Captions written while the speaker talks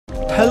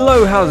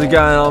Hello, how's it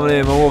going? I'm Liam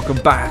and welcome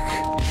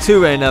back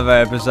to another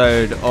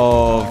episode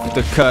of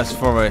The Cursed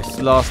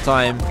Forest. Last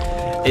time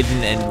it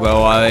didn't end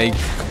well. I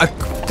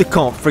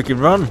can't freaking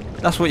run.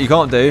 That's what you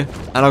can't do.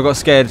 And I got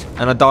scared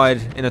and I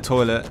died in a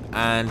toilet,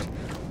 and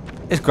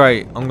it's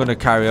great. I'm gonna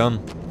carry on.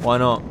 Why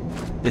not?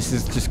 This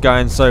is just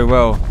going so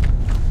well,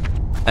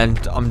 and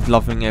I'm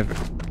loving every.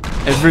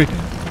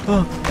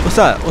 Oh, what's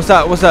that? What's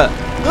that? What's that?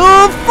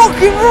 Oh,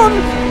 fucking run!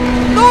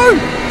 No!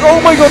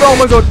 Oh my god! Oh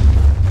my god!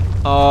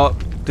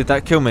 Did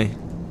that kill me?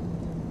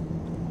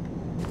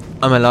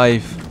 I'm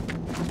alive.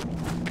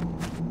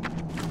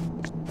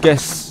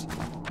 Guess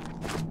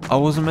I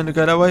wasn't meant to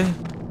go that way.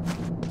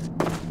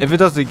 If it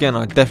does it again,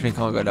 I definitely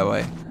can't go that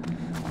way.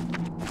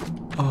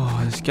 Oh,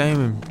 this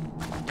game.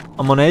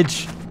 I'm on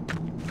edge.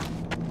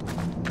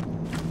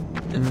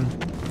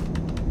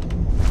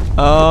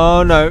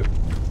 Oh no.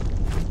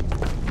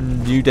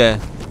 You dare.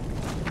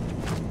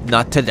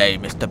 Not today,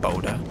 Mr.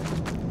 Boulder.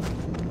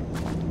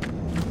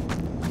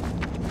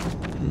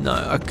 No,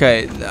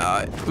 okay,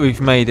 we've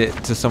made it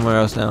to somewhere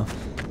else now.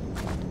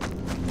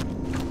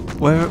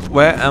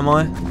 Where am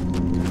I?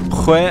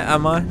 Where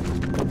am I?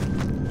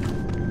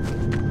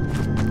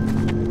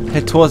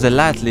 Head towards the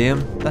light,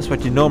 Liam. That's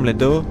what you normally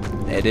do.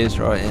 It is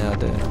right, yeah, I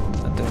do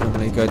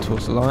normally go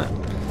towards the light.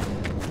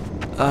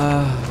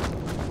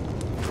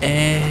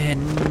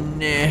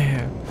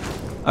 No.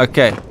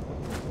 Okay.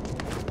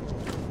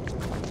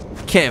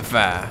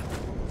 Campfire.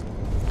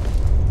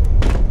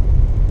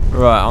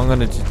 Right, I'm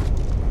gonna just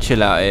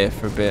chill out here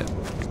for a bit.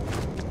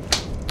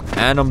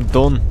 And I'm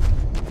done.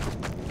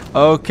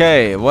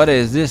 Okay, what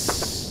is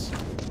this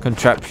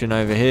contraption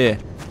over here?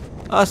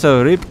 That's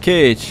a rib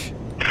cage.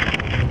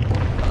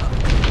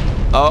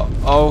 Oh,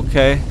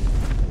 okay.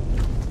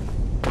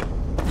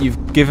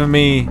 You've given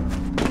me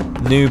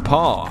new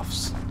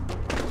paths.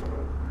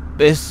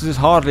 This is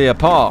hardly a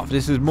path.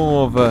 This is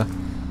more of a...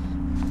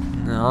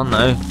 I don't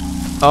know.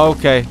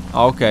 Okay,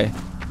 okay.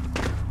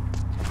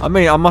 I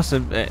mean, I must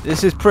admit,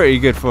 this is pretty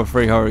good for a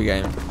free horror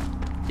game.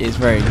 It's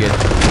very good.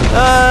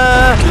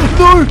 No!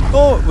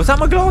 Oh, was that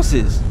my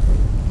glasses?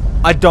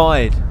 I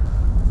died.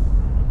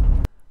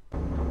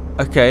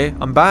 Okay,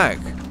 I'm back.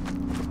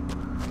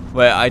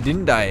 Wait, I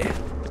didn't die.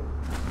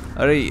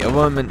 Alright, I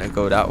wasn't meant to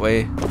go that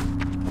way.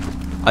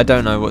 I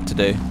don't know what to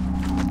do.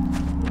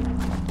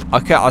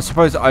 Okay, I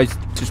suppose I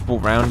just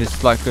walk around.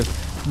 It's like a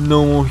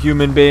normal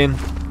human being.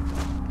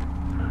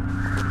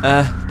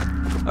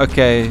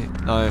 Okay,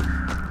 no.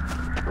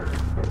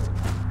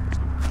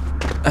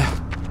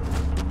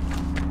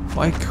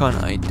 Why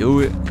can't I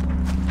do it?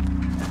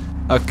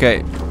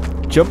 Okay,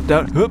 jump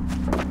down. Whoop.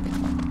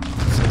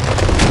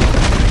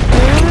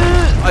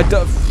 I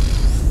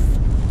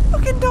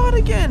fucking died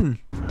again.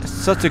 It's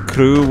such a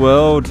cruel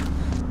world.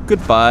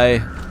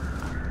 Goodbye.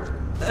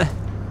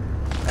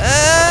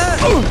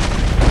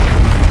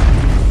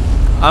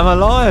 I'm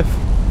alive.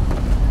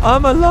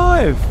 I'm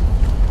alive.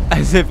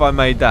 As if I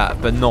made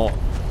that, but not.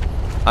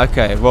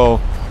 Okay, well,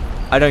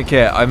 I don't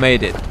care. I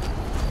made it.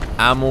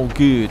 I'm all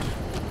good.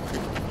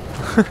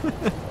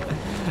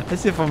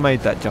 As if I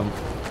made that jump.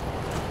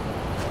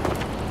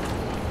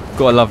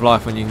 Gotta love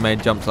life when you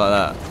made jumps like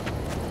that.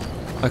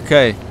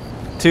 Okay,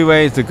 2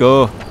 ways to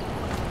go.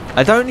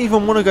 I don't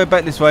even want to go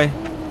back this way.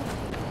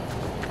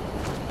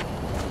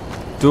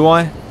 Do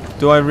I?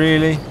 Do I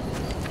really?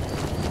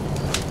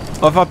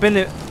 Or have I been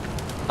it?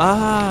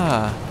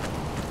 Ah.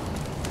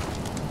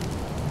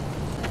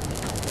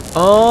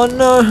 Oh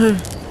no.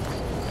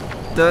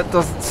 That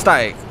doesn't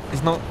static.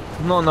 It's not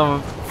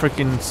another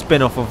freaking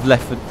spin-off of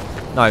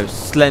No,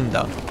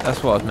 Slender.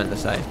 That's what I was meant to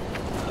say.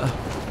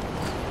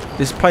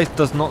 This place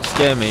does not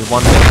scare me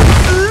one bit.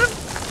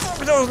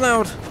 That was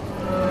loud.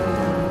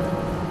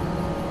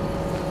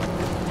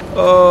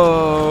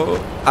 Oh,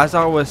 as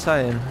I was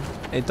saying,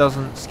 it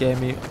doesn't scare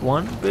me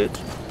one bit.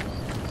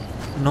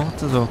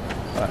 Not at all.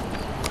 Right.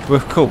 We're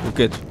cool. We're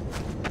good.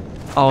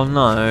 Oh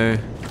no.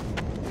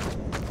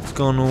 It's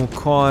gone all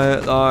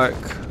quiet. Like,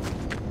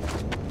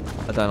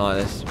 I don't like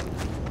this.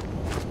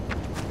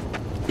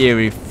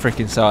 Eerie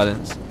freaking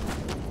silence.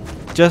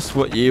 Just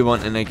what you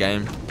want in a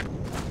game.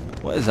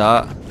 What is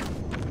that?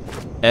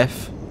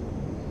 F.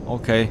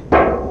 Okay.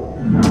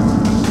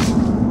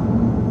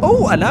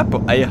 Oh, an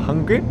apple. Are you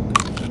hungry?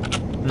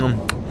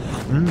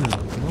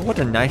 What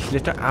a nice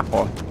little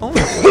apple. Oh.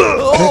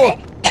 Oh.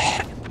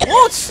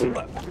 What?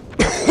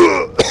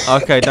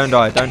 Okay, don't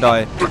die. Don't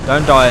die.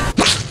 Don't die.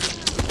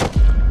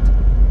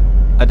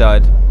 I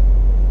died.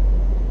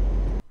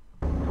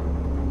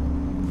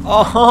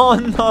 Oh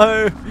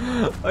no.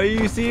 Are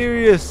you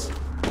serious?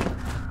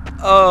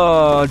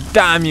 Oh,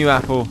 damn you,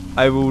 Apple.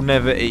 I will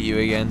never eat you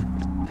again.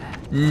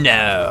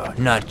 No,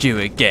 not you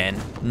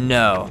again.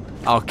 No,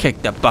 I'll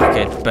kick the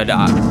bucket, but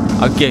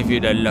I'll give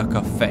you the look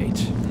of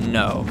fate.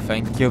 No,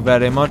 thank you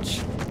very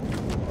much.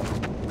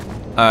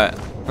 Alright,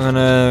 I'm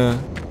gonna...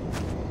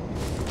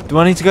 Do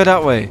I need to go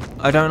that way?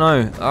 I don't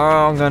know.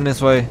 Oh, I'm going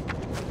this way.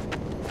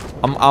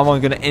 Am I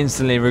gonna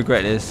instantly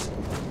regret this?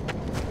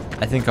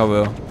 I think I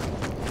will.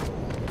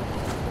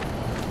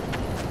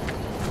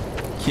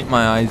 keep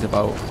my eyes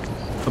about.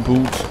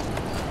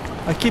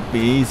 I keep me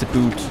easy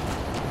boot.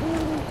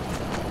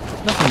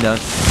 Nothing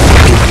does.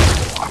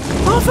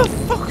 Oh, for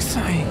fuck's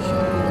sake!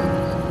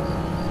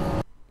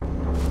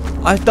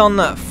 I've done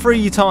that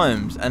 3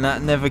 times and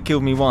that never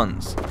killed me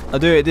once. I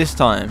do it this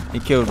time,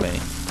 it killed me.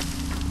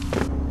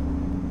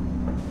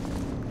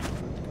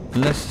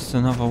 Unless it's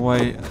another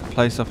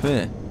place up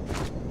here.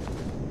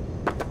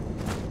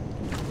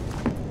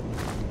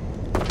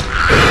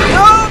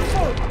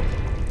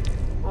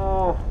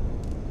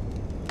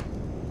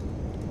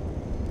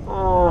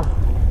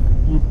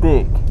 You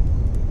dick.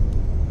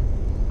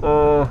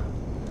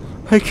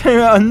 I came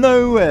out of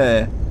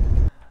nowhere.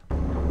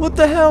 What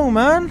the hell,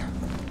 man?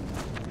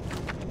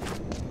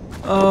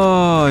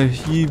 Oh,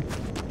 you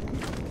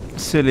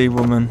silly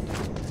woman.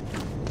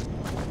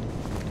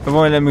 It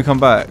won't let me come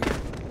back.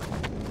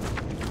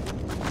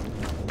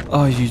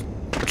 Oh, you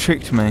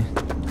tricked me.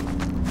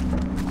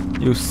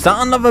 You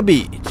son of a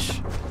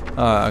bitch.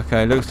 Oh,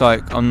 okay. Looks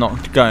like I'm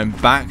not going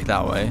back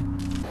that way.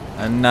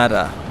 And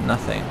nada.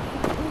 Nothing.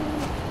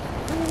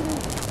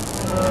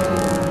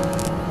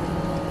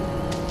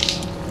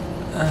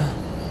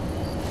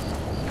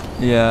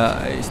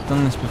 Yeah, it's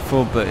done this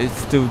before, but it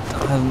still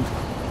hasn't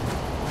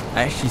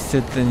actually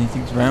said that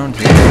anything's around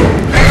here.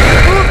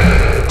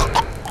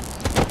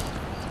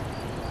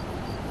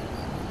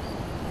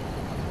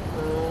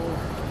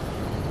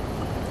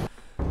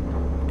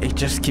 It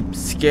just keeps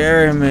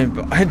scaring me,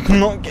 but I'm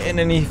not getting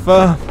any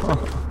further.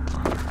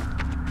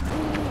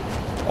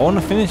 I want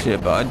to finish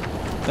it, but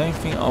I don't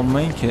think I'll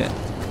make it.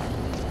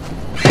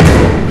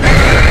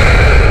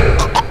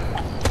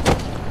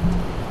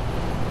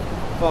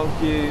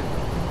 Fuck you.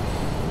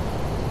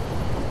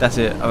 That's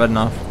it, I've had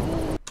enough.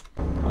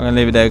 I'm gonna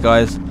leave it there,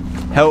 guys.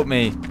 Help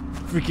me.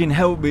 Freaking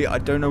help me. I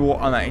don't know what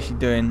I'm actually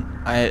doing.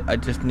 I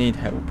just need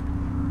help.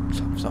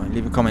 Sorry,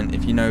 leave a comment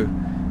if you know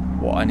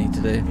what I need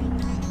to do.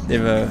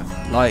 Leave a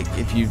like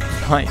if you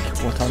like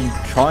what I'm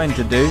trying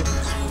to do.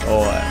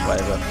 Or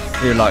whatever.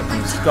 Leave a like,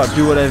 subscribe,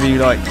 do whatever you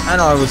like.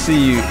 And I will see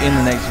you in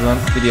the next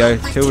video.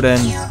 Till then,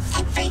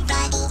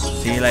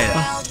 see you later.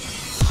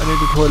 I need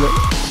the toilet.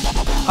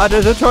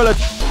 There's a toilet.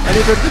 I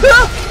need to...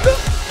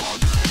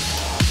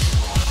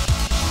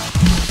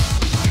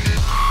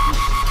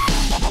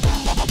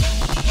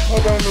 I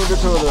don't need the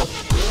toilet.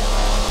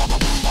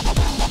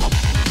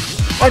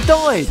 I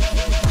died!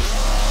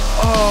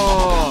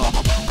 Oh,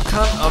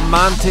 can't a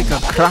man take a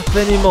crap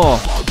anymore?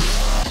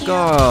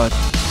 God.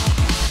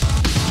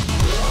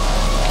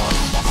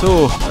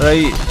 So,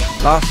 right,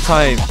 last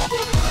time.